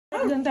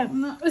Ganda.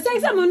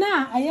 Isa-isa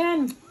muna.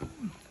 Ayan.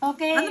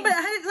 Okay. Ano ba?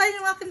 Saan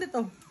yung akin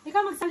dito?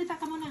 Ikaw magsalita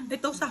ka muna.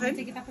 Ito sa akin?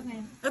 Sige, tapos na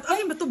yan. At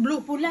akin ba ito?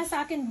 Blue? Pula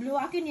sa akin, blue.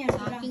 Akin yan.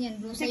 Sa akin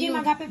yan, blue. Sige,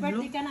 mag-happy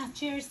birthday ka na.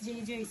 Cheers,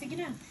 JJ. Sige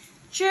na.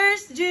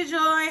 Cheers,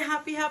 Joy!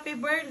 Happy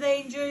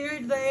birthday! Enjoy your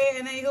day,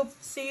 and I hope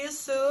to see you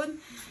soon.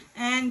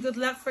 And good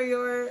luck for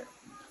your...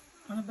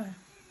 Ano ba?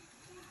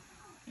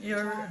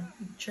 Your...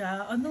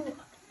 Ano?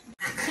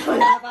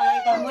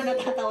 Nakakita mo,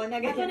 natatawa na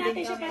Ako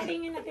natin siya,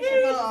 patingin natin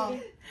siya.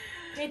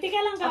 Wait,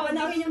 tika lang ka.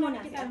 Panawin niyo muna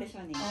si Ate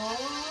Shoni.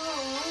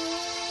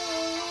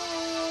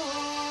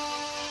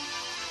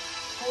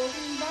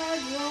 Holding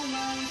bad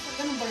romance.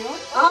 Ganun ba yun?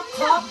 Hop.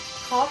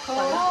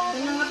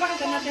 Kung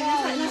nangapakita natin,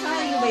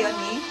 nasaan nyo ba yun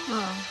eh?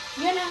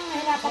 Yun ang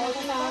nahirapan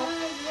ako sa...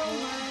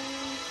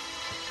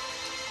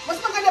 Mas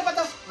maganda pa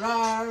to.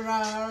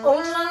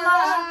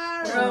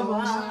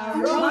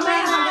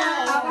 Mamaya,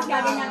 tapos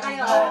gaganyan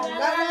kayo.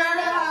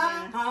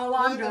 I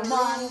wonder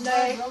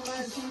Monday.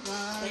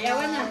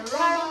 Sayawan na.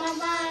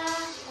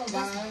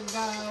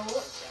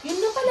 Yun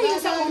na pala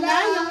yung sa una,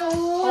 yung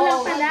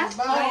unang pala.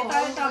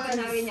 Ito,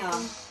 panawin nyo.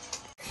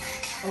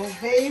 Oh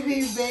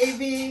baby,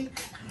 baby.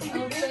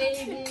 Oh,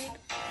 baby.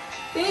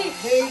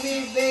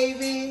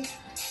 Baby.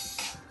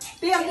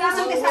 Ang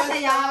lasang ka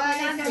sasayaw.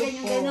 Kailangan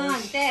ganyan ganon.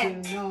 Te.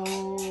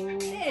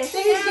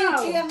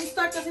 Ang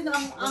start kasi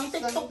ang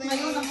TikTok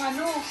ngayon ng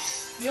ano.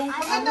 Yung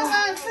Ano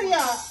ka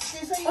saya?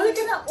 Uli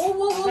ka na.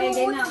 Okay,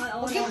 game na.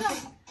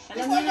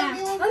 Alam niyo na.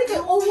 Uli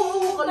ka.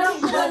 Ka lang.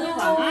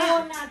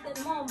 Oo, natin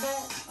mo.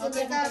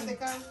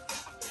 Teka.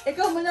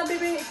 Ikaw muna,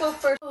 baby. Ikaw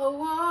first.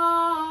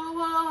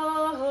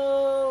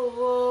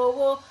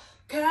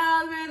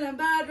 Call me a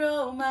bad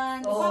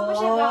romance. Saan mo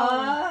siya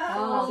gawin?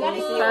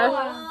 Galing siya.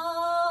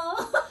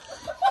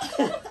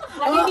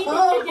 Nabibitin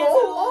ka dyan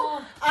sa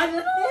mo. Ano?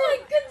 Oh my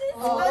goodness.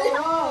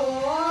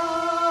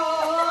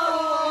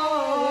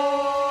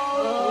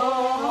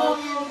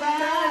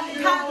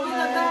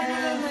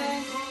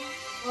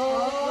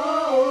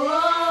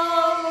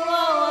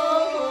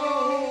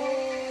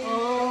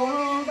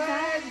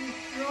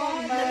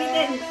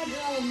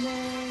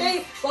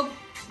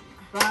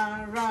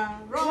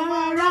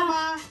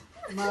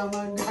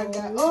 Mama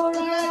gaga.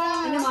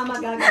 Ano mama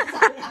gaga?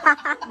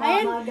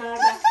 Mama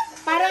gaga.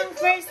 Parang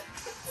first.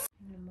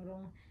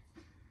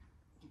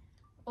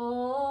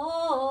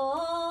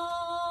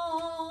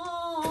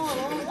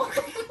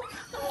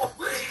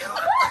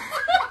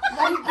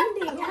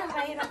 Hindi nga,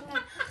 mahirap nga.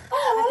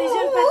 Ate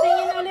John,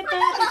 patingin ulit na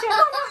Ate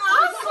John.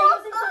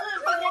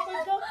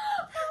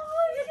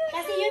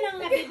 Kasi yun ang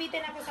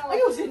nabibitin ako sa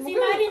wala. Si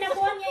Mari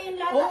nakuha niya yung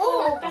lahat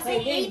ako.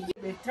 Kasi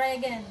 8. Try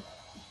again.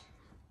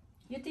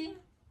 You think?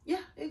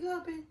 Yeah,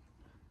 ikaw, babe.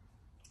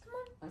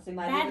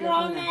 Bad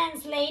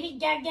romance, Lady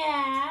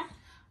Gaga.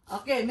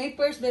 Okay, may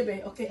first,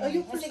 baby. Okay,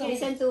 you first. Sige,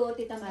 listen to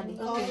Tita Madi.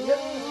 Okay.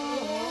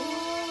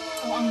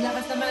 Oh, ang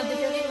lakas naman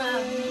dito ni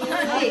ma'am.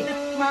 Ay,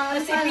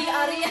 Si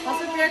PR yan.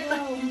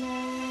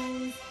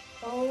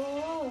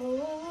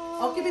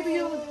 Okay,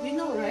 baby, you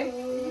know, right?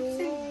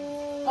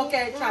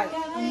 Okay, try.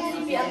 Si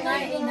PR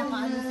na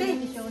nakaano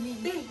si Shoni.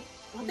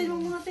 Ate mo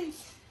muna, ate.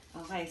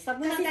 okay, stop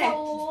muna te.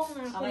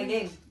 Okay,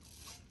 game.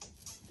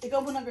 Ikaw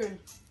muna, girl.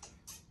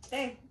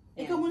 Te.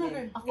 Ikaw muna,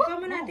 girl.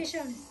 Ikaw mo na, Ate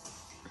Sean.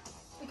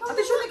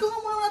 Ate Shoni, ikaw nga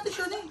muna, ate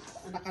Shoni.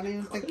 Anak ka na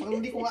yung tech,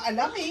 hindi ko nga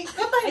alam eh.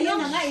 Ayun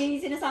na nga,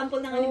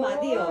 sinasample na nga ni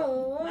Madi,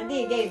 oh.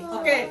 Madi, game.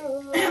 Okay.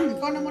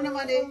 Ikaw na muna,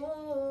 Madi.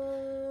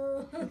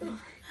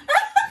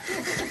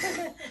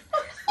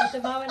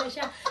 Tumawa na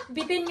siya.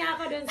 Bitin niya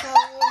ako dun sa...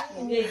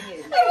 Game.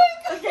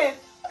 Okay.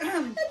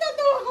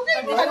 Natatawa ko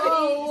kayo.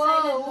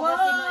 Silent ko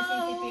kasi mga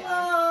CCPR.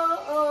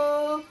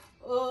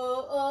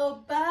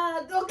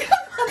 Bad. Okay,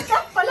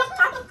 pala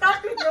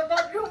kakakapin na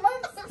bad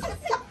romance.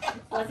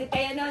 Si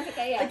Kaya na, si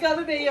Kaya. Ikaw,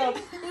 baby, yun.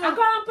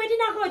 Ako, pwede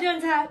na ako dun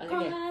sa...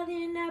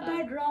 Calling a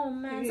bad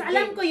romance.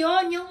 Alam ko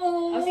yun, yung...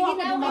 sige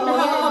na,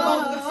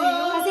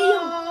 Kasi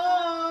yung...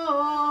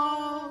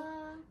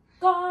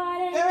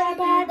 Calling a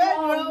bad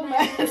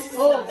romance.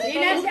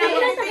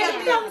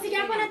 Sige,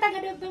 ako na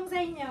taga-dugtong sa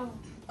inyo.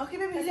 Okay,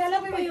 baby. Kasi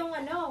alam ko yung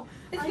ano.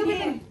 Let's go,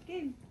 baby.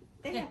 Game.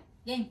 Teka.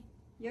 Game.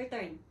 Your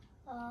turn.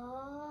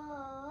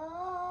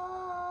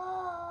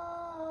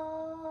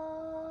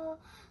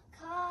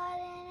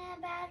 Calling a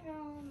bad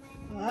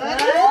romance.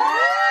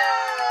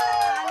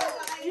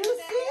 You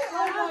see?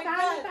 Oh my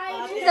God.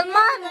 The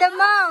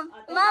mom,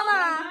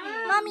 mama,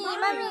 mommy.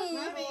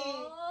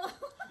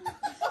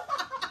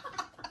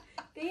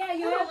 Kaya,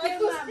 you have your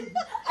mom.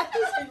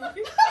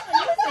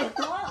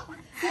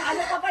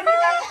 Ano pa pa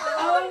nila?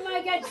 Oh my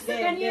God.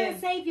 Can you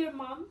save your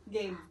mom?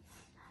 Game.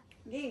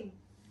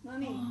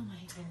 Mami. Oh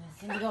my goodness.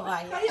 Hindi ko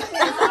kaya.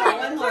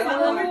 One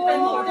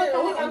more.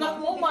 Anak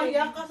mo,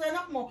 mahiya ka sa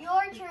anak mo.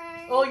 Your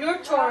turn. Oh,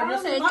 your turn. Your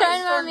turn,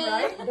 mommy.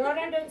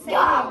 Dora, don't save your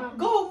mom.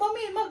 Go,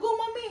 mommy. Go,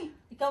 mommy.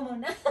 Ikaw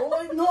muna. Oh,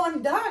 no,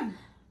 I'm done.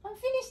 I'm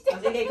finished.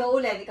 Sige, ikaw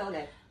ulit.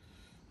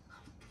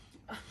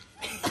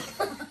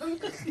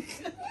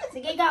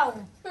 Sige, go.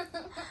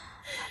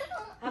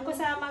 Ako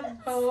sa mag...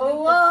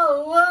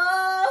 Wow.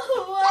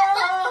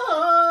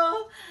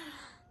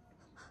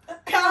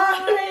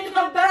 Calling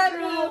a bad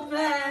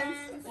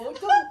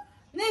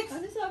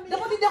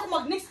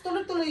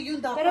tuloy yun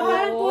dapat. Pero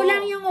parang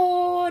kulang yung o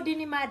din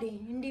ni Maddie.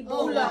 Hindi ba?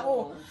 Kulang,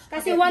 oh.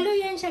 Kasi 8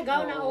 yan siya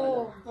gaw na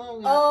o. Oo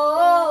nga.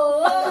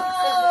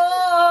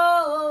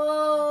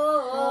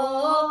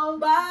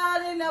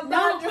 Bali na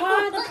Don't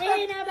caught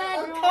in a bad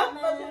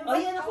romance. O,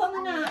 yun ako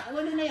muna.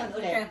 Walo na yun,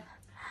 ulit.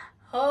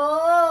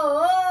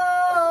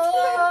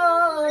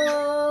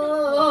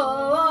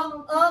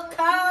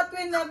 Caught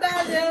in a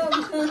bad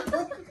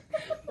romance.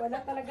 Wala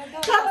talaga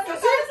gaw.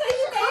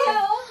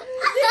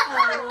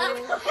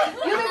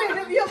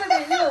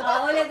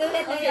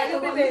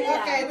 Ulit.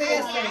 Okay,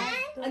 yes.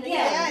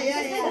 Again.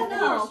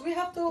 Yeah. We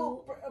have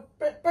to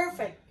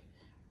perfect.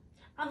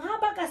 Ang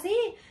haba kasi.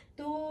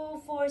 2,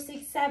 4,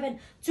 6, 7.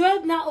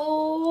 12 na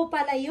o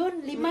pala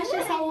yun. 5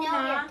 siya sa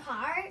una.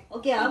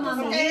 Okay,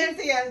 mami. Okay,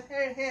 Tia.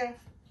 Here.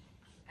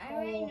 I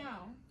already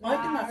know. Oh,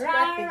 ito na, Ra,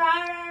 scrapping. ra,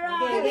 ra, ra.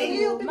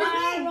 Okay,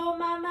 Maro,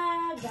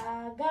 mama,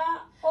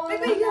 gaga, o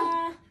Baby,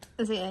 na.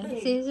 Sige.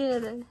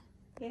 Sige.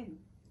 Okay.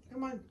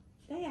 Come on.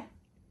 Kaya.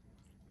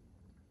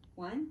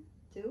 1,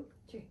 2,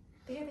 3.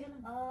 Tiga lang.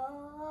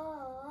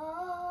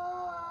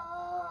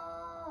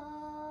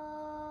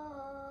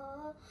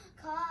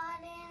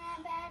 Caught in a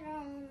bad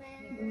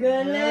romance.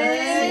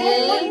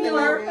 Galing!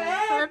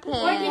 Perfect.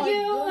 Or did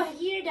you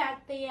hear that,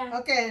 Tia?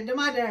 Okay, the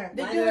mother.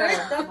 Did you hear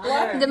that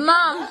one? The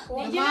mom.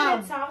 Did you know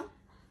that song?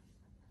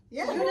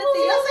 Yeah, yun na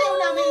Tia. Sayo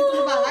namin ito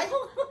sa bahay.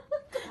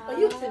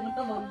 Ayusin mo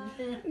naman.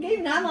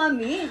 Game na,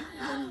 mami.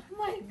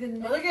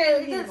 Okay,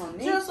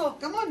 seryoso.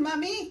 Come on,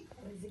 mommy.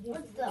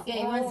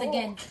 Okay, once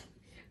again.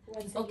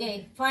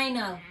 Okay,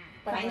 final.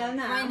 Final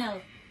na. Final.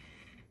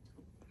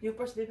 You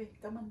first, baby.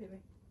 Come on, baby.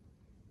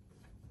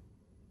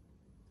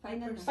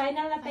 Final na.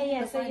 Final na,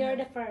 Tia. So you're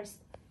the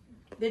first.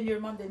 Then your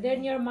mom, then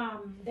Then your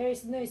mom. There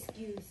is no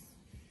excuse.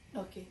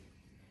 Okay.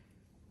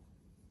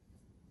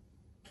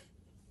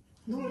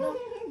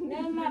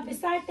 Then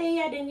start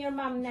Tia, then your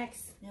mom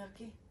next. Yeah,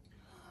 okay.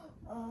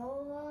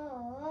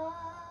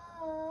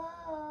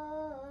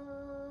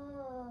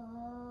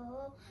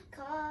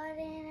 Caught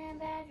in a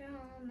bad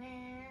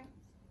romance.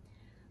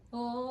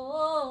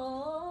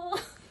 Oh.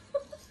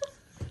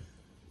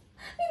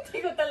 Hindi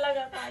ko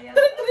talaga kaya.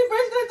 Dali pa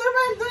rin.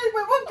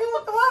 Huwag kang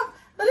matawa.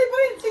 Dali pa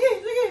rin. Sige.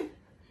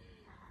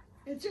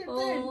 It's your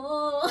turn.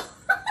 Oh.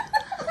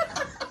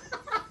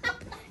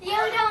 You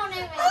don't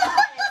even know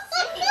how to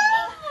sing.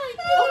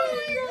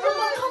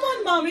 Come on,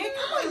 mommy.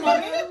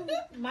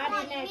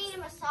 Maddie You next. need a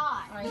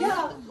massage.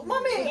 Yeah,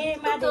 mommy. Okay,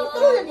 Maddie.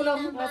 Tuloy mo lang.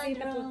 Kasi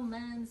na po.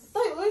 Romance.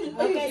 Okay,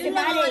 si Yun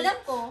lang ang Maddie. alam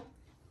ko.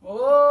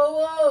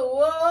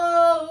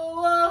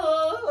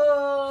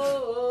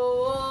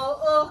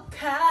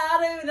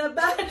 Caught in a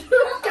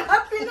bedroom.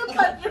 Caught in a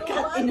bedroom.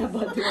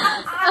 Inabado.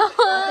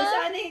 Ate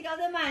Shani, ikaw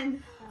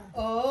naman.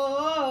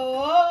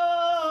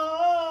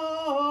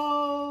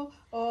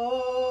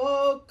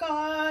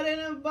 Caught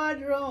in a bad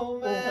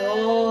romance.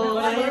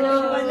 Kaya na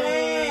pala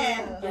eh.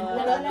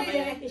 Lalaki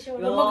yung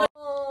episode. Oh.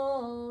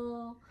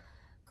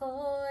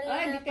 Caught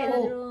Ay, in di a ka-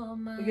 bad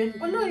romance. Yan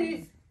pala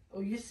eh. Oh,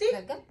 you see?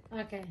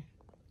 Okay.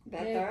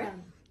 Better?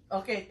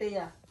 Okay,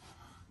 Tia.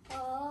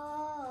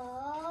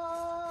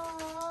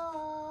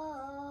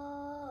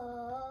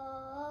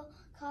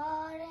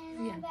 Caught in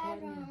a Yan, bad kuha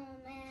niya.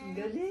 romance.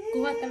 Galing.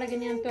 Kuha talaga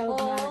niya ang 12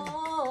 na.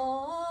 Oh.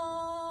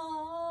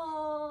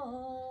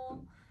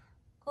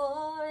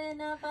 Caught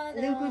in a bad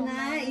Alam ko na,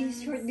 romance.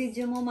 i-short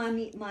video mo,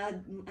 mami,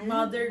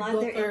 Mother,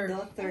 daughter. and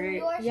daughter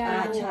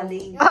Yeah.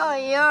 challenge. Oh,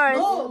 yours.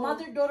 No,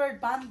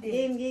 mother-daughter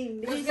banding.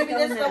 Game. Because maybe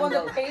that's the one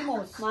that's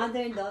famous.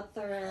 Mother and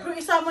daughter Pero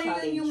isama yun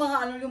challenge. yung mga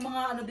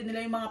ano din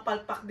nila, yung mga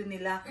palpak din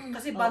nila.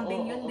 Kasi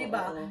banding yun, di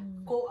ba?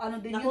 Ano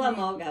din Nakuha yun.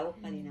 mo, Gaw,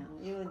 kanina.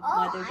 Yun,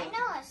 Oh, mother I daughter.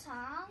 know a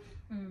song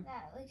Mm.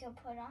 that we could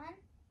put on.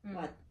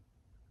 What?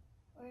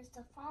 Where's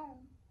the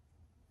phone?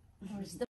 Where's the